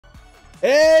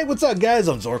Hey, what's up guys?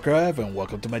 I'm Zurcraft and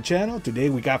welcome to my channel.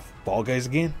 Today we got Fall Guys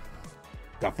again.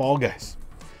 Got Fall Guys.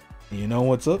 And you know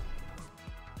what's up?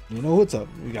 You know what's up?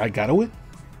 I gotta win.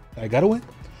 I gotta win.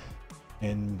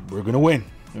 And we're gonna win.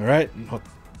 Alright?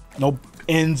 No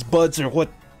ends, buts, or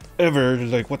whatever.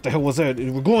 Like, what the hell was that?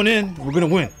 We're going in. We're gonna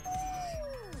win.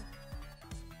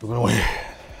 We're gonna win.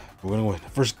 We're gonna win.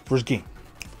 First game.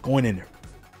 Going in there.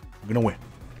 We're gonna win.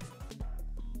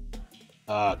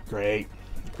 Great.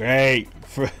 Great.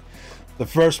 For the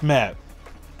first map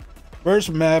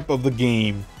of the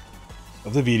game,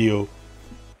 of the video,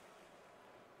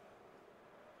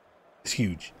 it's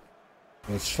huge.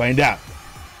 Let's find out.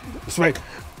 That's right.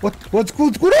 What's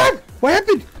going on? What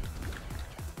happened?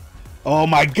 Oh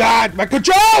my God! My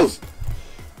controls!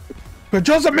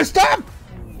 Controls are messed up.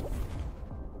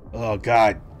 Oh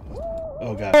God.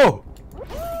 Oh God. Oh.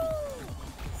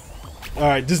 All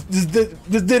right. This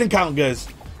didn't count, guys.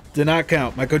 Did not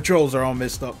count. My controls are all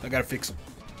messed up. I gotta fix them.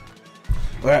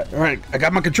 All right. I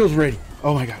got my controls ready.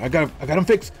 Oh my God, I got them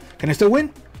fixed. Can I still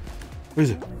win? Where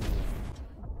is it?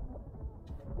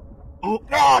 Oh,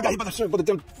 I got hit by the shirt, but the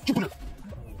damn. Come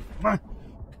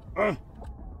on.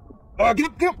 Get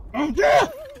up. Yeah.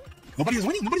 Nobody's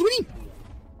winning.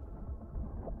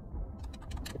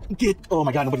 Get. Oh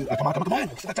my God, nobody. Come on.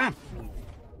 It's that time.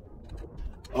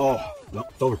 Oh, no,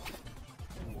 it's over.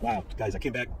 Wow, guys, I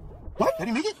came back. What? I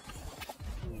didn't make it?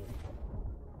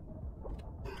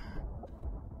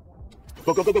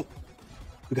 Go. You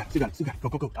got it.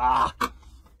 Go. Ah!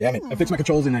 Damn it. I fixed my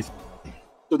controls and I still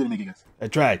didn't make it, guys. I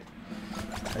tried.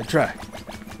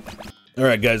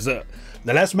 Alright, guys. The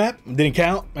last map didn't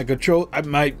count. My controller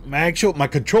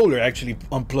actually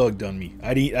unplugged on me.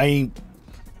 And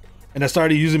I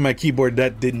started using my keyboard.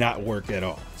 That did not work at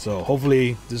all. So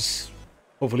hopefully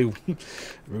we're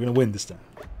gonna win this time.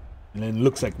 And it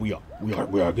looks like we are gonna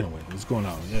win. What's going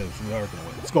on? Yes, we are gonna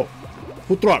win. Let's go.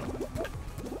 Full throttle.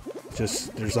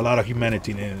 Just there's a lot of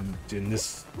humanity in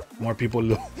this. More people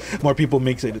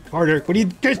makes it harder. What are you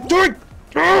guys doing?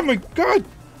 Oh my God!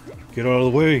 Get out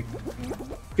of the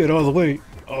way.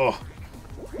 Oh.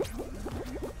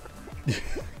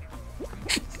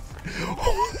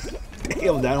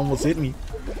 Damn, that almost hit me.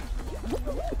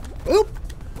 Oop.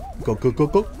 Go.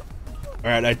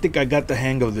 Alright, I think I got the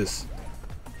hang of this.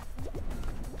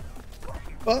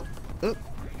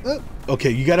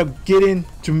 Okay, you gotta get in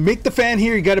to make the fan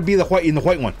here. You gotta be in the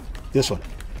white one. This one.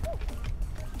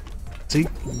 See,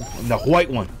 in the white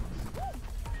one.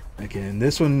 Okay, and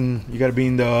this one you gotta be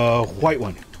in the white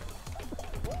one.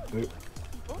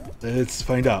 Let's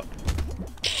find out.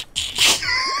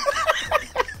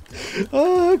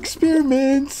 Oh,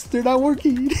 experiments. They're not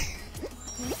working.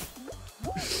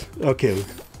 Okay.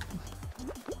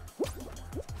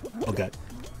 Oh God.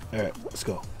 All right, let's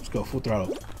go. Full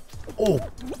throttle. Oh,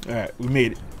 all right, we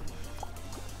made it.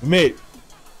 We're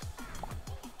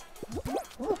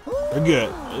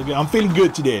good. I'm feeling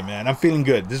good today, man. I'm feeling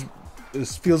good. This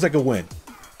feels like a win.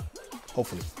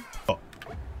 Hopefully. Oh,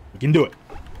 we can do it.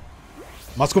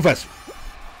 Must go faster.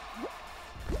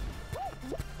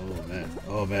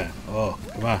 Oh man. Oh,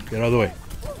 come on, get out of the way.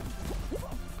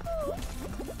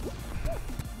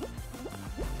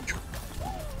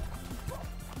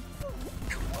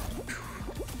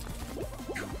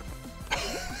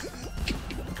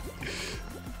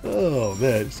 Oh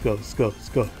man, let's go.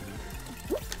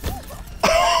 I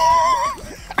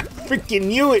freaking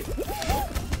knew it.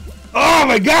 Oh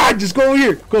my God, just go over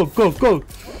here.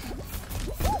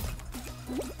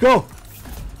 Go.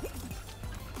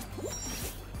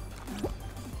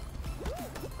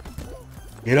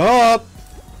 Get up.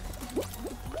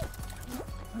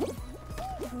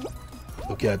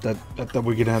 Okay, I thought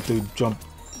we're gonna have to jump.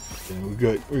 Yeah,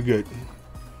 we're good.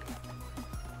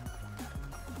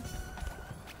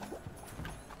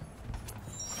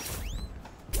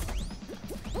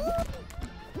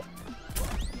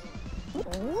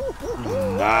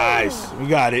 Nice, we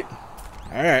got it.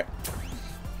 All right,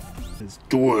 let's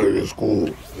do it. Let's go.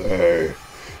 Hey.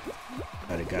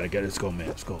 Got it. Let's go, man.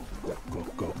 Let's go. Go.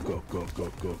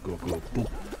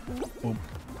 Boop.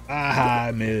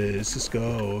 Ah, miss. Let's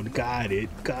go. Got it.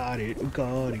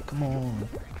 Come on.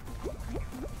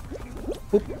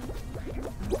 Boop.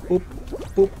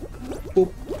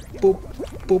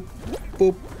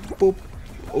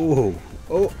 Oh.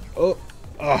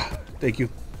 Ah, thank you.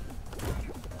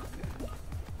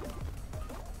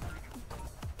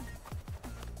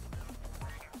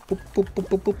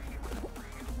 Boop.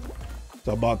 It's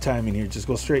all about timing here. Just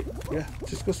go straight. Yeah,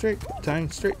 just go straight.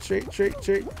 Time straight.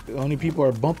 The only people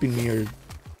are bumping me are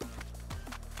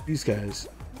these guys.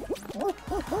 Oh.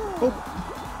 Boop.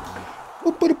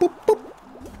 All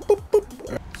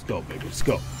right, let's go, baby. Let's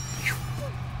go.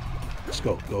 Let's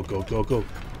go. Go, go, go, go.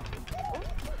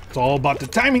 It's all about the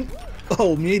timing.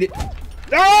 Oh, made it.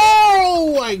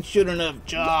 Oh, I shouldn't have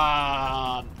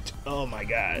jumped. Oh my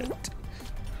god.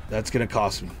 That's gonna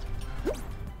cost me.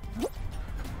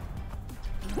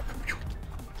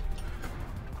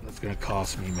 That's gonna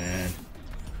cost me, man.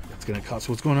 That's gonna cost.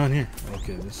 What's going on here?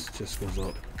 Okay, this just goes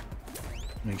up.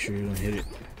 Make sure you don't hit it.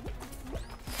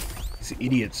 These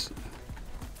idiots.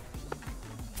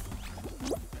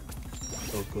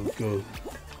 Go, go, go.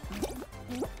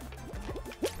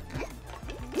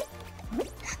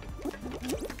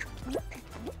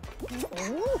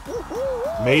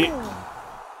 Made it.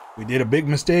 We did a big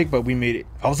mistake, but we made it.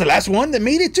 I was the last one that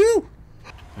made it too.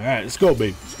 All right, let's go,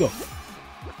 baby. Let's go.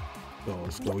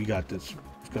 Let's go. We got this.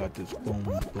 We got this. Boom,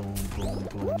 boom, boom,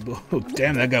 boom, boom. Oh,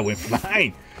 damn, that guy went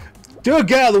flying. Dude,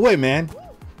 get out of the way, man.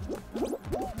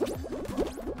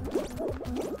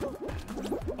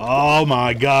 Oh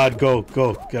my God, go,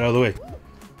 go, get out of the way.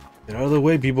 Get out of the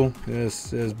way, people.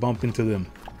 Let's bump into them.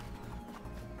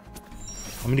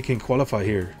 How many can qualify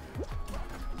here?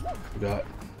 We got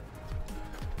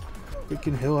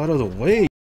freaking hell out of the way.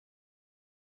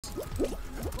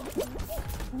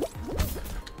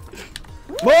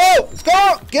 Whoa! Let's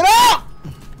go! Get out!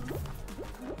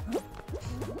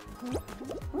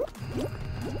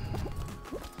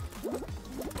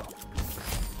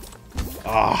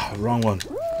 Ah, wrong one.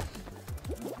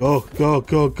 Go, go,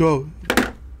 go, go.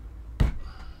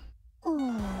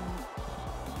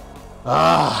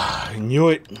 Ah, I knew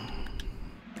it.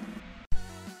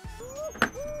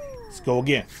 Let's go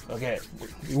again. Okay,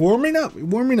 we're warming up. We're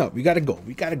warming up. We gotta go.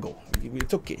 We gotta go.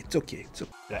 It's okay. It's okay. It's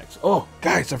okay. Oh,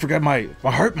 guys, I forgot my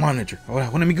heart monitor. Oh,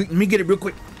 let me get it real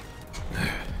quick.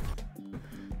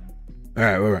 All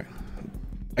right, all right.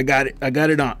 I got it. I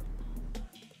got it on.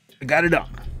 I got it on.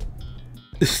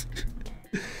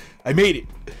 I made it.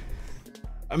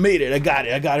 I made it. I got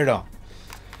it. I got it on.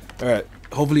 All right.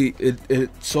 Hopefully it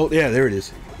sold. Yeah, there it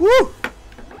is. Woo! All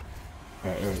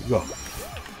right, go.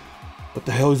 What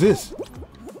the hell is this?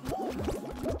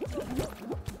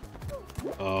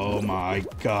 Oh my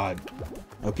God.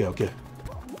 Okay, okay.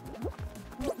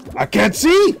 I can't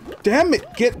see. Damn it!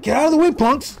 Get out of the way,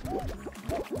 punks.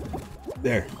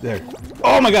 There.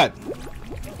 Oh my God.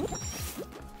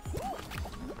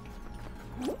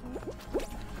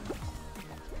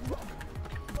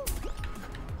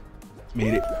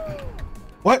 Made it.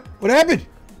 What? What happened?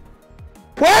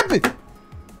 What happened?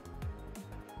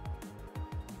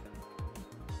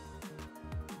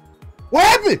 What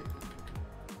happened?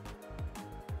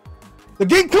 The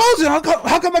gate closing. How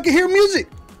come I can hear music?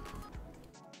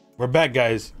 We're back,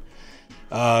 guys.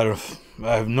 I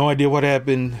have no idea what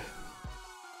happened.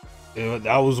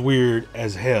 That was weird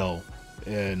as hell,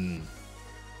 and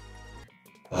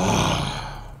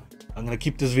I'm gonna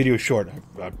keep this video short.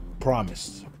 I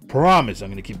promise. Promise I'm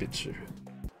gonna keep it short.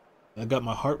 I got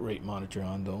my heart rate monitor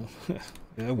on though.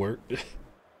 That worked.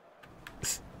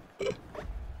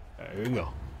 Alright, here we go.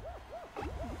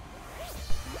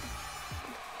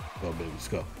 Go, baby, let's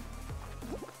go.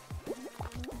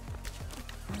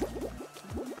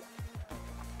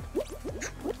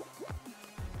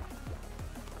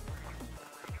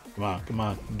 Come on, come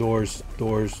on. Doors,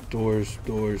 doors, doors,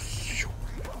 doors.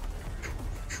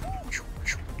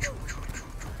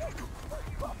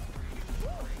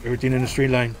 Everything in the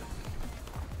straight line.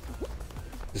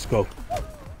 Let's go.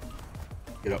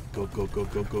 Get up. Go, go, go,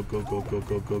 go, go, go, go, go,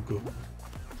 go, go, go.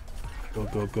 Go,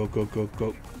 go, go, go, go,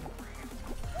 go.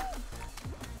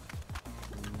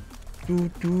 Do,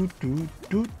 do, do,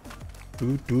 do.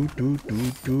 Do, do, do,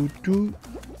 do, do, do.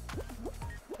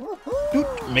 Do.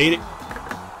 Made it.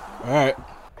 Alright.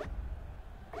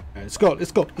 Alright, let's go,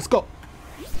 let's go, let's go.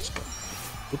 Let's go.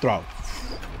 Full throttle.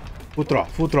 Full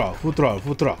throttle, full throttle, full throttle,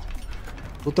 full throttle.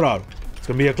 Full throttle. It's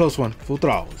gonna be a close one. Full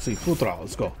throttle. Let's see, full throttle.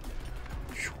 Let's go.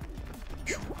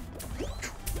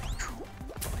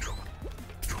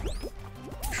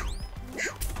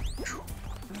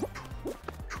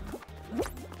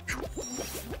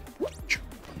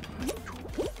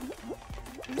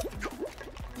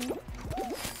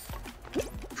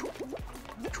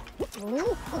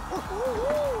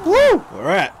 Woo! All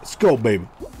right, let's go, baby.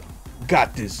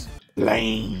 Got this.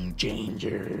 Lane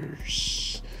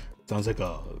changers. Sounds like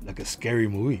a scary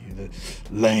movie.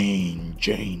 Lane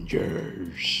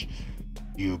changers.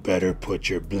 You better put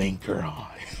your blinker on.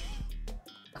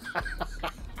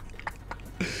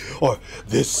 Or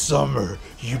this summer,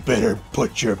 you better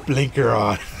put your blinker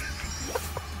on.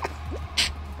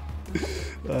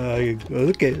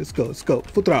 Okay, let's go, let's go.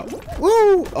 Full throttle.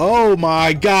 Woo! Oh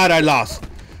my God, I lost.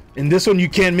 In this one, you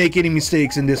can't make any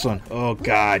mistakes in this one. Oh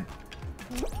God.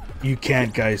 You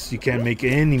can't, guys. You can't make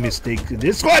any mistake in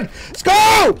this one. Let's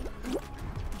go!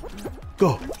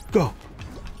 Go, go.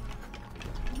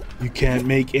 You can't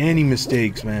make any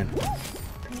mistakes, man.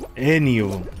 Any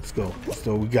of them. Let's go.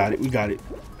 So we got it. We got it.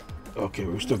 Okay,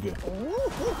 we're still good.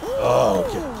 Oh,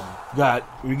 okay.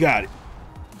 We got it.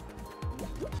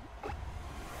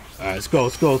 All right, let's go.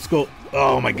 Let's go. Let's go.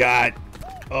 Oh my god.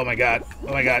 Oh my god.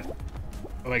 Oh my god.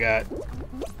 Oh my god.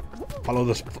 Follow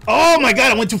this. Oh my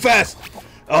god, I went too fast.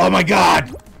 Oh my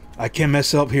god. I can't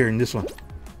mess up here in this one.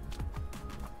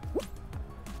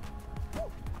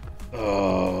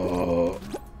 Oh.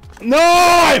 No,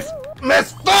 I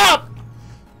messed up.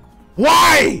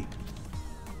 Why?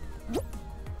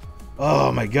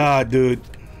 Oh my god, dude.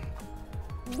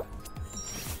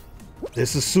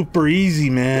 This is super easy,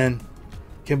 man.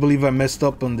 Can't believe I messed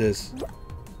up on this.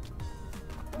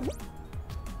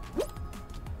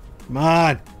 Come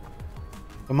on.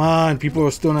 Come on. People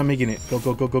are still not making it. Go,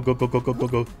 go, go, go, go, go, go, go, go,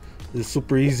 go. This is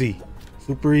super easy.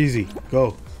 Super easy.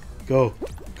 Go. Go.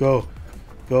 Go.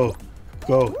 Go.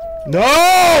 Go.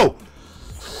 No!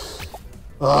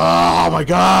 Oh my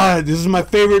god. This is my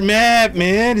favorite map,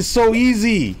 man. It's so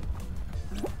easy.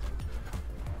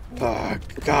 Oh,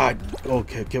 god.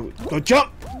 Okay, okay. Go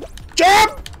jump!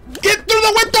 Jump! Get through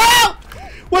the window!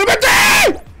 What am I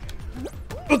doing?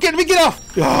 Okay, let me get off.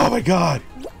 Oh my god.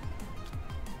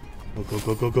 Go, go,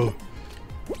 go, go, go.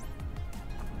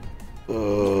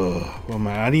 Well,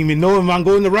 man, I didn't even know if I'm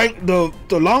going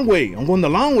the long way. I'm going the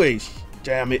long way.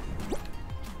 Damn it.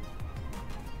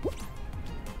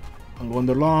 I'm going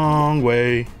the long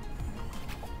way.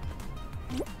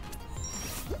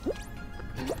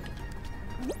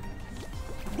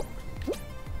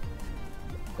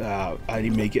 I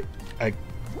didn't make it.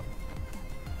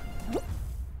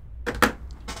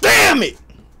 Damn it!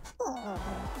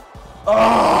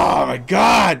 Oh my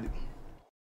god!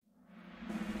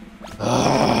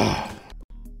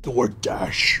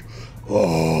 DoorDash.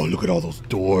 Oh, look at all those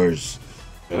doors.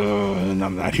 And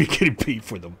I'm not even getting paid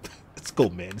for them. Let's go,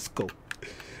 man. Let's go.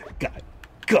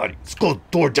 God, let's go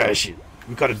DoorDash it.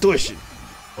 We gotta do it shit.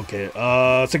 Okay,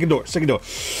 second door.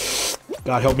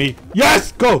 God help me.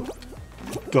 Yes! Go!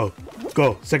 Go.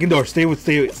 Go. Second door. Stay with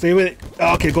it.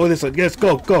 Okay, go this one. Yes,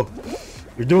 go.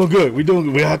 We're doing good. We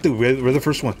have to. We're the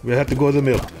first one. We have to go to the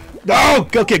middle. No!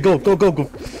 Okay, go.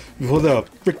 Before the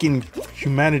freaking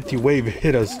humanity wave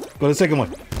hit us. Go to the second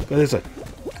one. Go this way.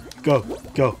 Go.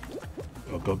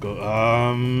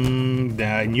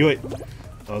 I knew it.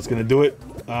 I was gonna do it.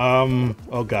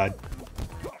 Oh god.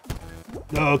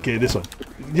 Okay, this one.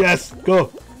 Yes,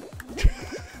 go.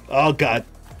 Oh god.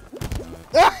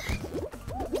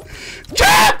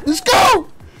 Let's go!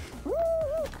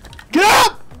 Get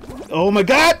up! Oh my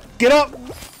god! Get up!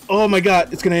 Oh my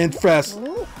god! It's gonna end fast.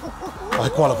 I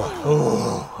qualify.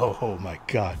 Oh my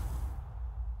god.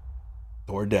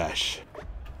 DoorDash.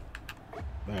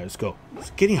 Alright, let's go.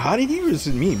 It's getting hot in here, or is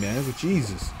it me, man? But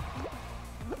Jesus.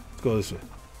 Let's go this way.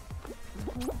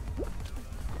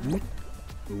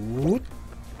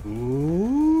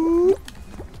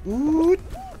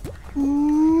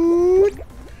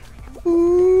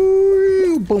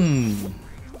 Boom.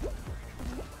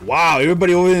 Wow,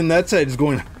 everybody over in that side is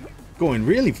going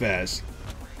really fast.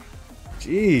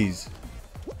 Jeez.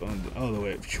 All the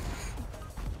way.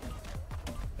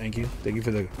 Thank you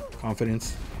for the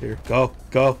confidence. Here, go.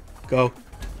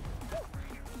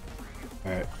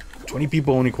 Alright, 20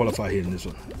 people only qualify here in this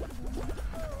one.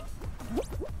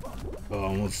 Oh,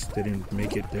 almost didn't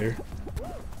make it there.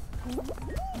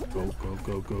 Go.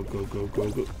 Go.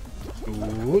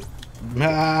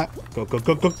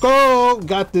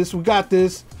 Got this, we got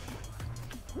this.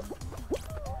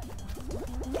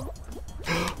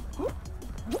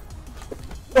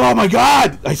 Oh my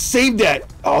god! I saved that!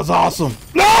 That was awesome.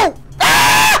 No!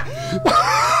 Ah!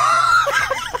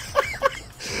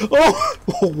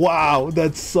 Oh wow,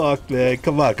 that sucked, man.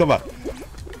 Come on.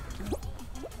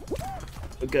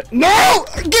 Okay. No!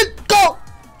 Go!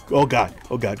 Oh god,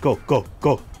 go.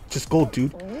 Just go,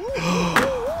 dude.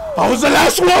 I was the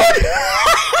last one!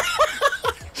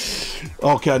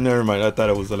 Okay, never mind. I thought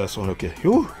it was the last one. Okay.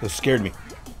 Whew, that scared me.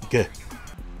 Okay.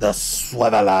 The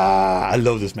Sweveler. I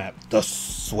love this map. The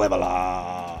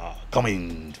Sweveler.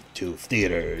 Coming to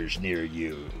theaters near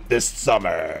you this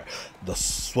summer. The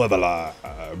Sweveler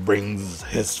brings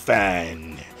his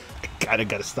fan. I kinda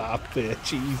gotta stop it.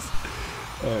 Jeez.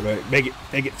 Alright, make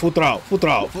it. Full throttle.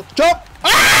 Jump!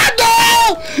 Ah, no!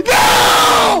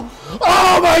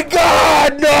 Oh my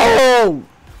god, no!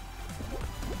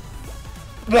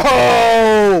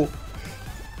 No!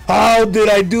 How did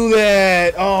I do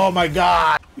that? Oh my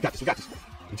god! We got this.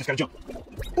 We just gotta jump.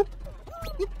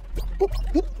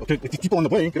 Okay, if you keep on the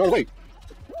plane, get out of the way.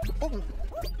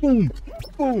 Boom,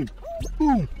 boom,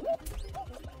 boom,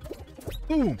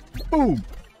 boom, boom,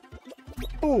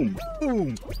 boom,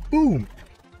 boom, boom.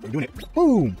 We're doing it.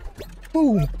 Boom,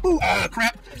 boom, boom. Ah,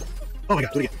 crap. Oh my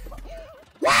God, do it again.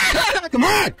 Ah, come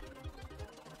on.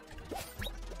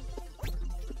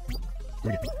 Do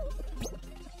it again.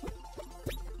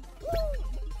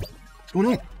 What's going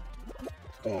on?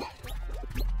 Oh.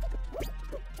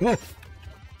 Come on.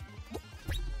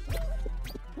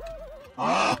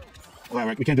 Ah! All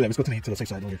right, we can't do that. Let's go to the safe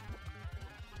side over here.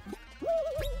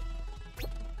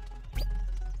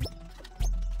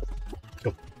 Let's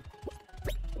go.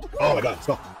 Oh my God, let's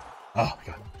go. Oh my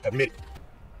God, I've made it.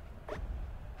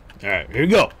 All right, here we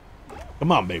go.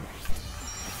 Come on, baby.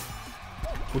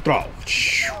 Full throttle.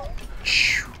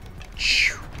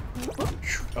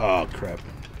 Oh crap.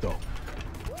 Go.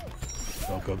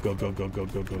 Go, go, go, go, go, go,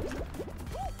 go, go.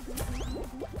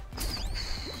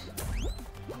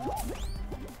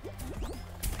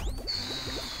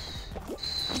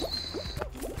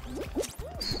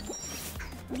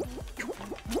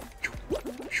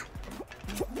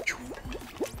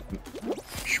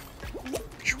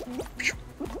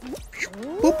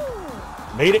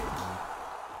 Made it.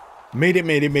 Made it,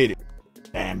 made it, made it.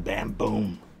 Bam, bam,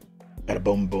 boom. Got a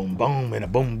boom, boom, boom, and a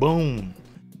boom, boom.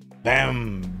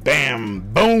 Bam, bam,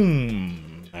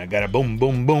 boom. I got a boom,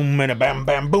 boom, boom, and a bam,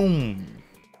 bam, boom.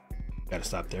 Gotta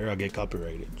stop there. I'll get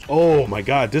copyrighted. Oh my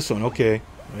God, this one. Okay.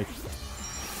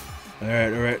 All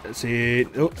right, all right. Let's see.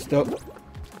 Oh, stop.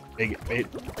 Make it, make it.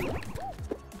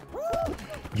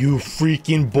 You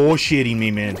freaking bullshitting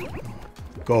me, man.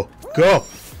 Go, go.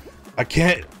 I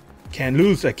can't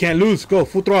lose. I can't lose. Go,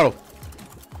 full throttle.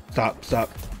 Stop, stop.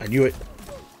 I knew it.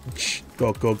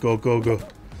 Go, go, go, go, go.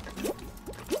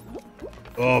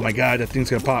 Oh my God, that thing's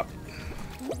gonna pop.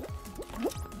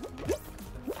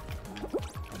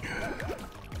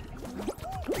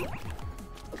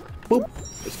 Boop.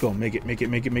 Let's go. Make it, make it,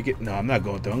 make it, make it. No, I'm not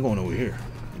going there. I'm going over here.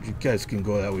 You guys can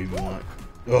go that way if you want.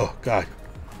 Oh God.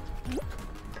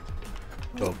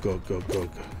 Go, go, go, go,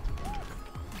 go.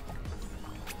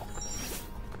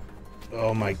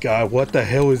 Oh my God, what the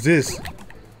hell is this?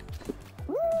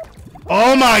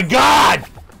 Oh my God!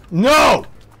 No!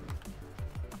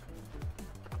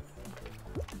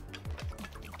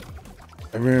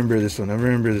 I remember this one. I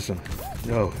remember this one.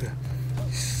 No.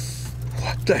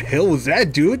 What the hell was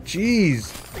that, dude?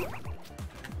 Jeez.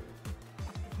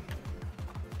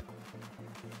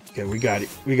 Okay, we got it.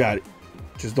 We got it.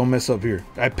 Just don't mess up here.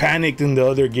 I panicked in the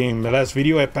other game. The last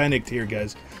video, I panicked here,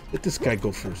 guys. Let this guy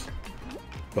go first.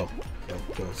 Go. Go,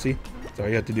 go. See? That's all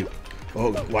you have to do.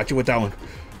 Oh, watch it with that one.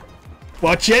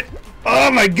 Watch it.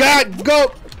 Oh my God.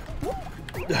 Go.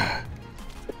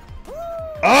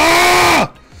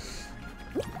 Ah!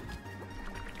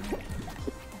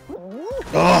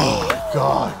 Oh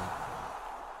God.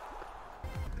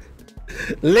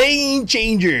 Lane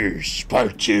Changers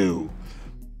Part 2.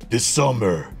 This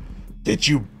summer, did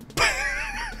you...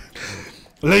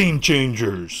 Lane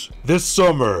Changers. This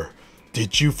summer,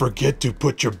 did you forget to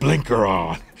put your blinker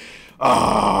on?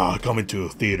 Ah, coming to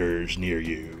theaters near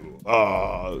you.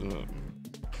 Ah,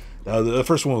 the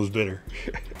first one was better.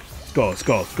 Let's go, let's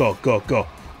go, let's go, go, go.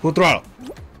 Full throttle.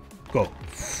 Go.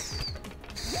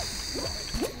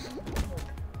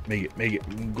 Make it, make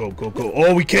it. Go, go, go.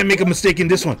 Oh, we can't make a mistake in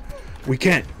this one. We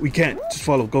can't, we can't. Just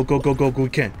follow. Go, go, go, go, go. We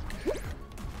can't.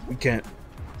 We can't.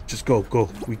 Just go, go.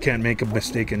 We can't make a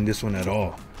mistake in this one at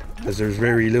all. Because there's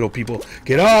very little people.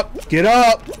 Get up! Get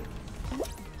up!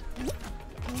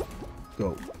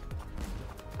 Go.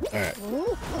 Alright.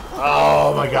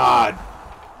 Oh my God.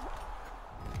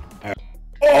 Right.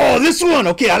 Oh, this one!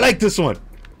 Okay, I like this one.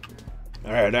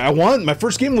 Alright, I won. My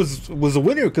first game was a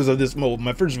winner because of this mode.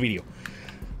 My first video.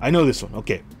 I know this one.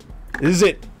 Okay. This is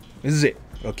it. This is it.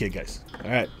 Okay, guys.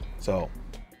 Alright. So.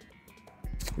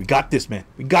 We got this, man.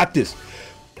 We got this.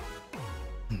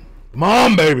 Come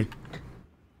on, baby.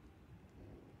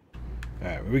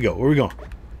 Alright, where we go? Where we going?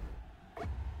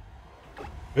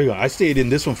 There you go. I stayed in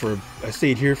this one I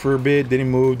stayed here for a bit. Didn't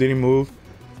move. Didn't move.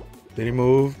 Didn't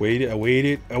move. Waited. I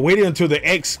waited. I waited until the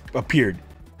X appeared.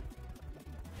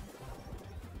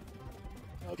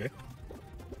 Okay.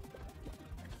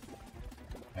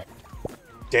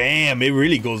 Damn, it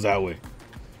really goes that way.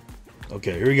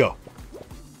 Okay, here we go.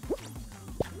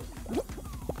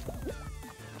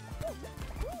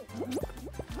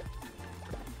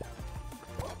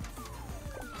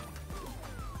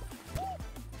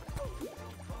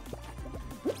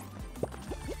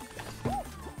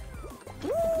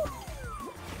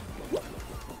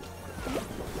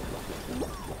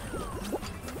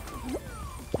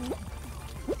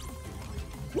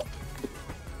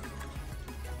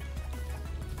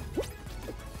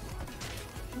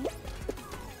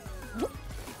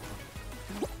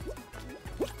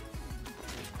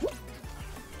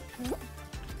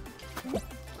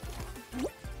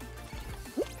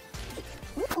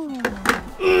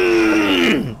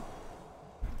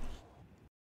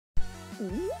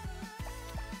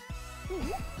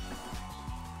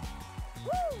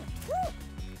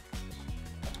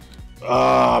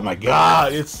 Oh my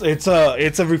god, it's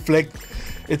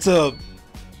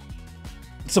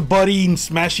a buddy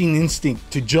smashing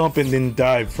instinct to jump and then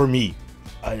dive for me.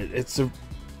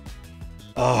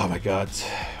 Oh my god,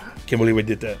 can't believe I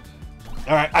did that.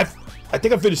 All right, I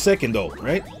think I finished second though,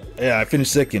 right? Yeah, I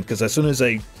finished second because as soon as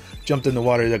I jumped in the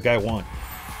water, that guy won.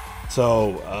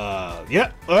 So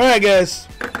yeah, all right guys,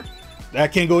 I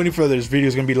can't go any further. This video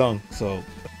is gonna be long, so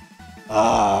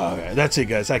that's it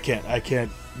guys. I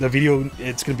can't. The video,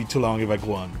 it's gonna be too long if I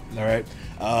go on. All right,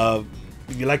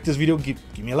 if you like this video, give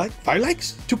me a like. 5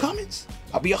 likes, 2 comments,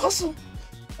 I'll be awesome.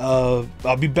 I'll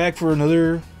be back for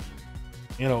another,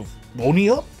 you know,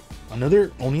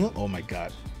 another Oni up. Oh my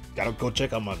god, gotta go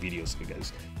check out my videos,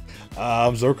 guys.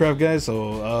 I'm Zurcraft, guys,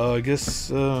 so I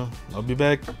guess I'll be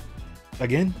back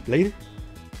again later.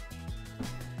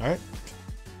 All right,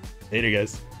 later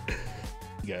guys.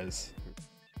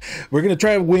 We're gonna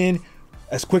try to win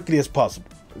as quickly as possible.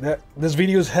 This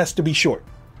video has to be short.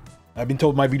 I've been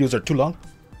told my videos are too long,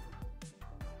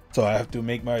 so I have to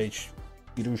make my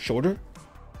videos shorter.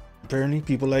 Apparently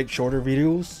people like shorter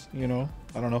videos, you know,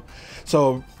 I don't know.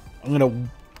 So I'm gonna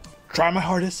try my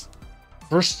hardest.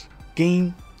 First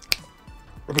game,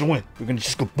 we're gonna win. We're gonna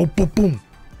just go boom boom boom.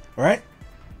 All right,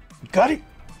 you got it?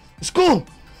 Let's go.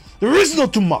 There is no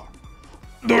tomorrow.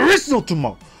 There is no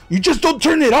tomorrow. You just don't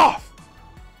turn it off.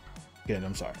 Again,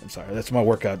 I'm sorry. That's my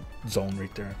workout zone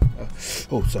right there.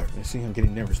 Oh, sorry. I see I'm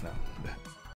getting nervous now.